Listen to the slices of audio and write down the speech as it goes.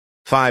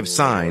5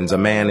 signs a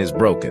man is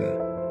broken.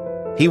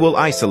 He will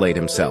isolate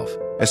himself,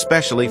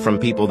 especially from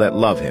people that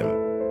love him.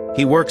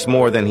 He works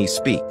more than he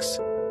speaks.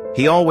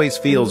 He always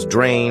feels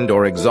drained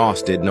or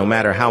exhausted no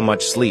matter how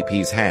much sleep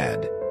he's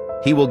had.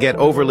 He will get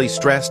overly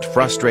stressed,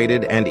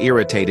 frustrated, and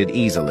irritated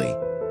easily.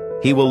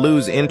 He will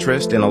lose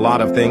interest in a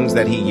lot of things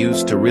that he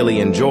used to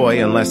really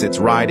enjoy unless it's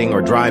riding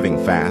or driving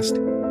fast.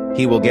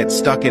 He will get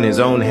stuck in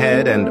his own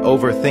head and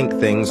overthink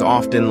things,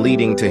 often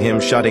leading to him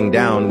shutting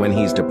down when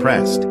he's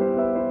depressed.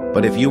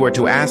 But if you were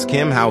to ask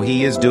him how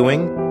he is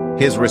doing,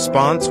 his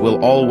response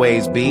will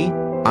always be,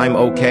 "I'm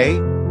okay,"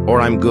 or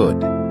 "I'm good,"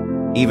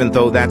 even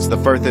though that's the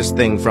furthest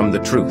thing from the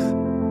truth.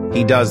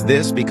 He does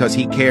this because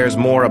he cares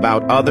more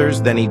about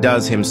others than he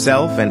does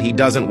himself, and he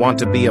doesn't want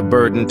to be a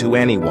burden to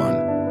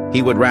anyone.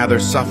 He would rather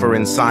suffer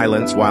in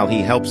silence while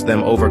he helps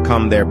them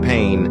overcome their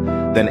pain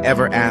than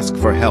ever ask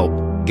for help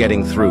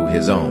getting through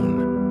his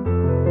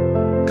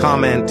own.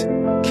 Comment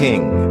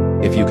King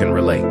if you can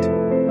relate.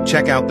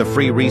 Check out the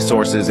free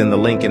resources in the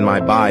link in my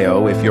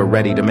bio if you're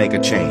ready to make a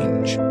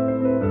change.